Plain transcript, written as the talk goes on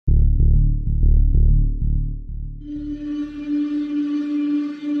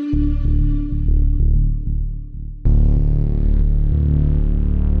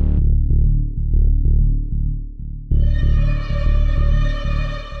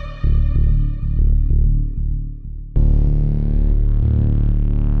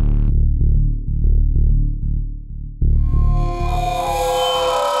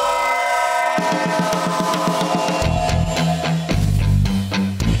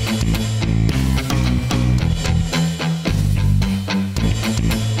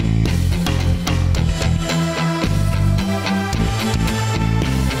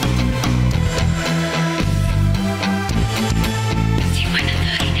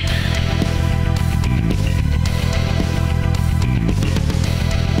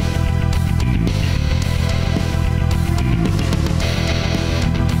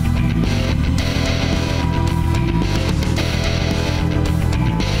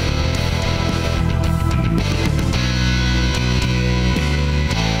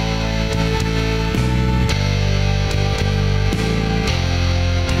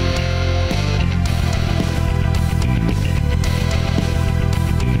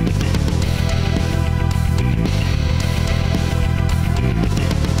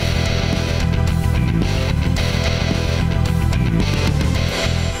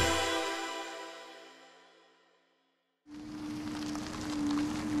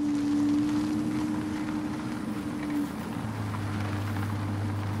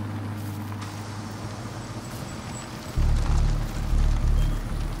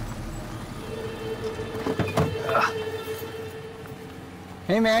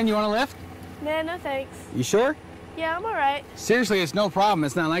Hey man, you want a lift? Nah, no thanks. You sure? Yeah, I'm alright. Seriously, it's no problem.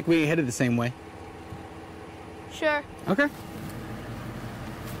 It's not like we headed the same way. Sure. Okay.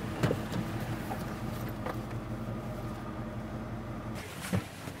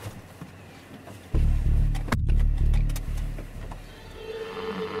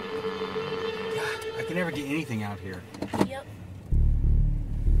 I can never get anything out here. Yep.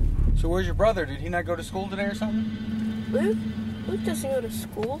 So where's your brother? Did he not go to school today or something? Luke? Luke doesn't go to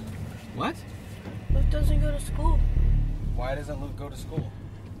school. What? Luke doesn't go to school. Why doesn't Luke go to school?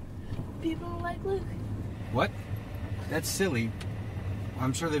 People don't like Luke. What? That's silly.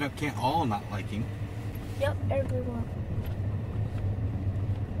 I'm sure they can't all not like him. Yep, everyone.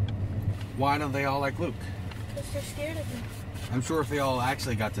 Why don't they all like Luke? Because they're scared of him. I'm sure if they all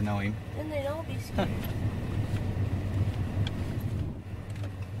actually got to know him. Then they'd all be scared.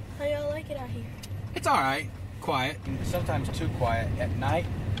 How y'all like it out here? It's alright. Quiet. Sometimes too quiet. At night,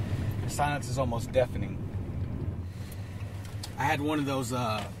 the silence is almost deafening. I had one of those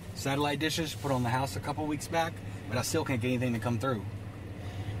satellite dishes put on the house a couple weeks back, but I still can't get anything to come through.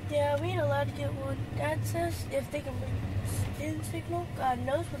 Yeah, we ain't allowed to get one. Dad says if they can bring in signal, God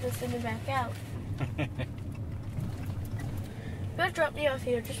knows what they're sending back out. Better drop me off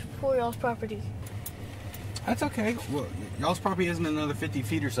here just before y'all's property. That's okay. Well, y'all's property isn't another 50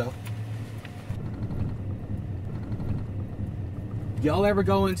 feet or so. Y'all ever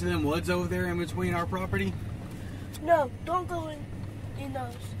go into them woods over there in between our property? No, don't go in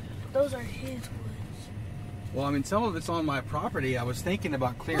those. Those are his woods. Well, I mean, some of it's on my property. I was thinking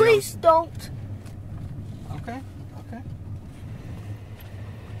about clearing. Please don't. Okay, okay.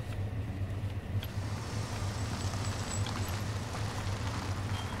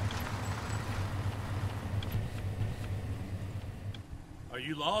 Are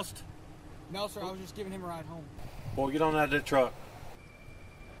you lost? No, sir. I was just giving him a ride home. Well, get on out of that truck.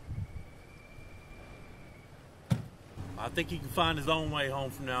 I think he can find his own way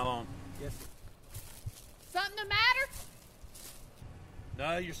home from now on. Yes. Something the matter?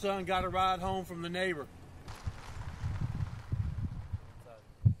 No, your son got a ride home from the neighbor.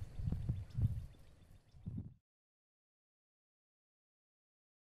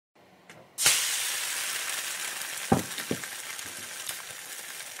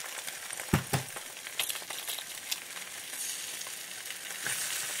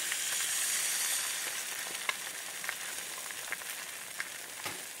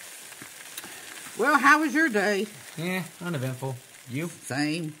 Well, how was your day? Yeah, uneventful. You?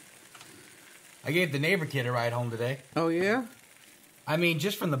 Same. I gave the neighbor kid a ride home today. Oh, yeah? I mean,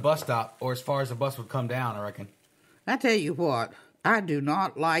 just from the bus stop, or as far as the bus would come down, I reckon. I tell you what, I do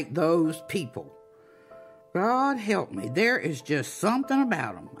not like those people. God help me, there is just something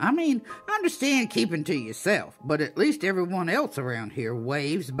about them. I mean, I understand keeping to yourself, but at least everyone else around here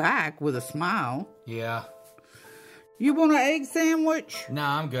waves back with a smile. Yeah. You want an egg sandwich?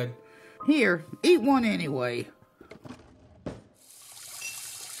 Nah, I'm good. Here, eat one anyway.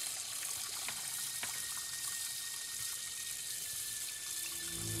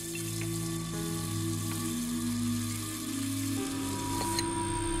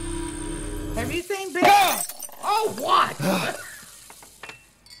 Have you seen Ben? Oh, what?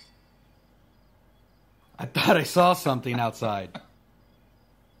 I thought I saw something outside.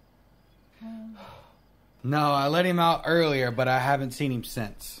 No, I let him out earlier, but I haven't seen him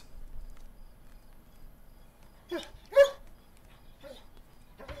since.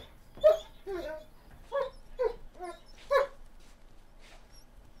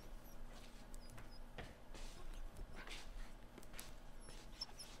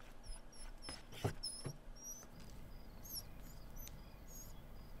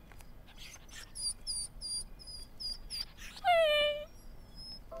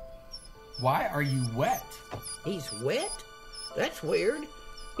 Why are you wet? He's wet? That's weird.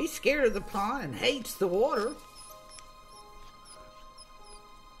 He's scared of the pond and hates the water.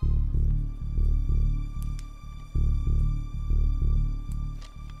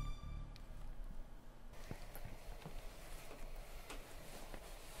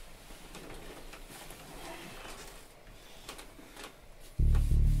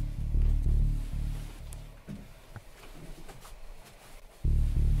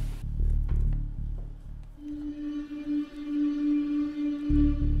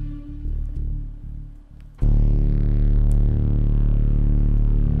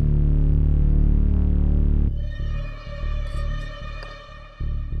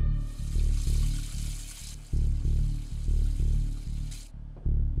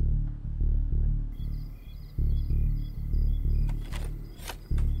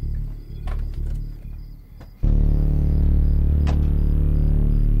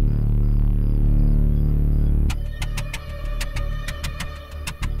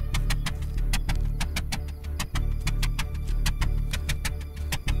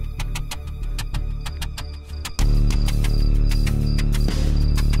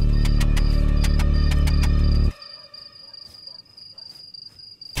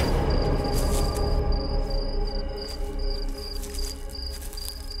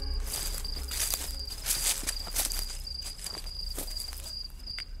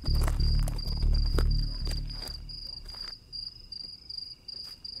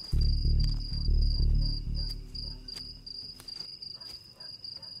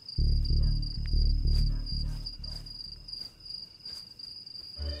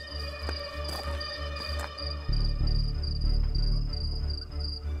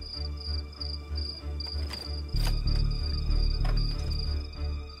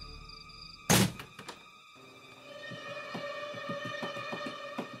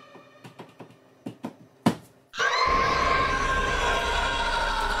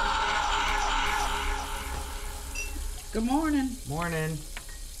 Good morning. Morning.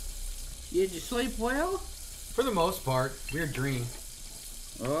 Did you sleep well? For the most part, weird dream.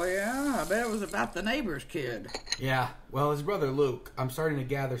 Oh, yeah? I bet it was about the neighbor's kid. Yeah, well, his brother Luke. I'm starting to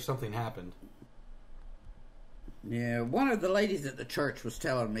gather something happened. Yeah, one of the ladies at the church was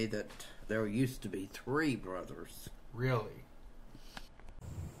telling me that there used to be 3 brothers. Really?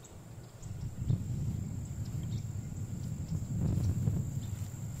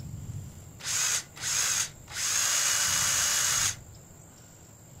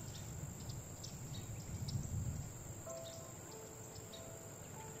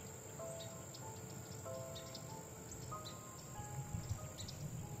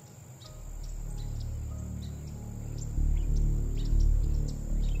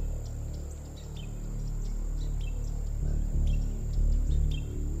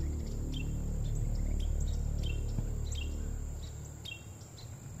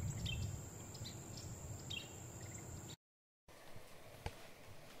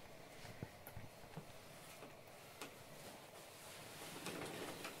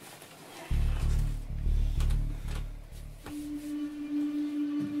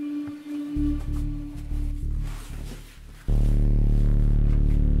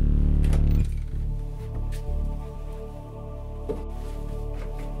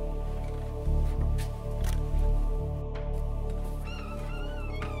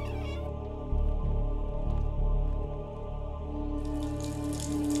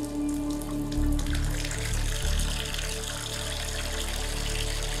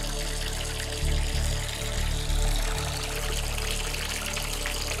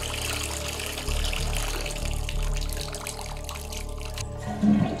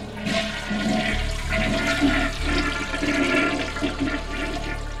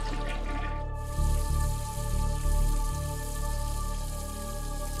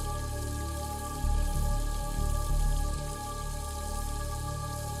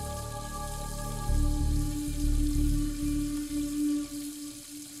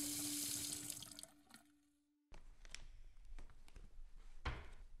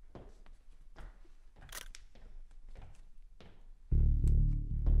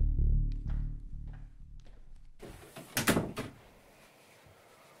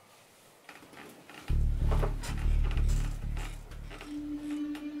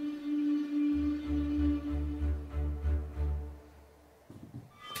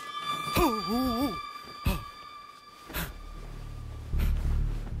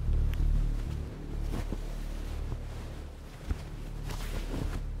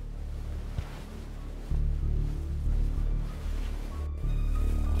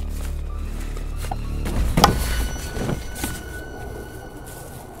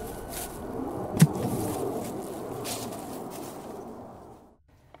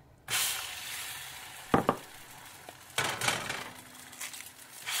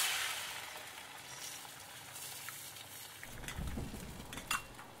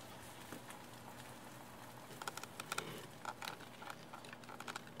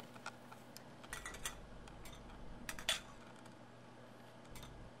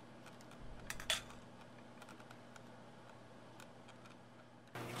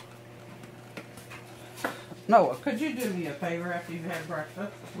 Noah, could you do me a favor after you've had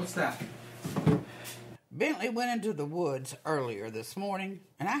breakfast? What's that? Bentley went into the woods earlier this morning,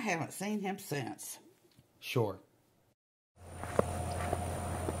 and I haven't seen him since. Sure.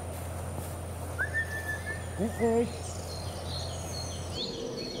 Okay.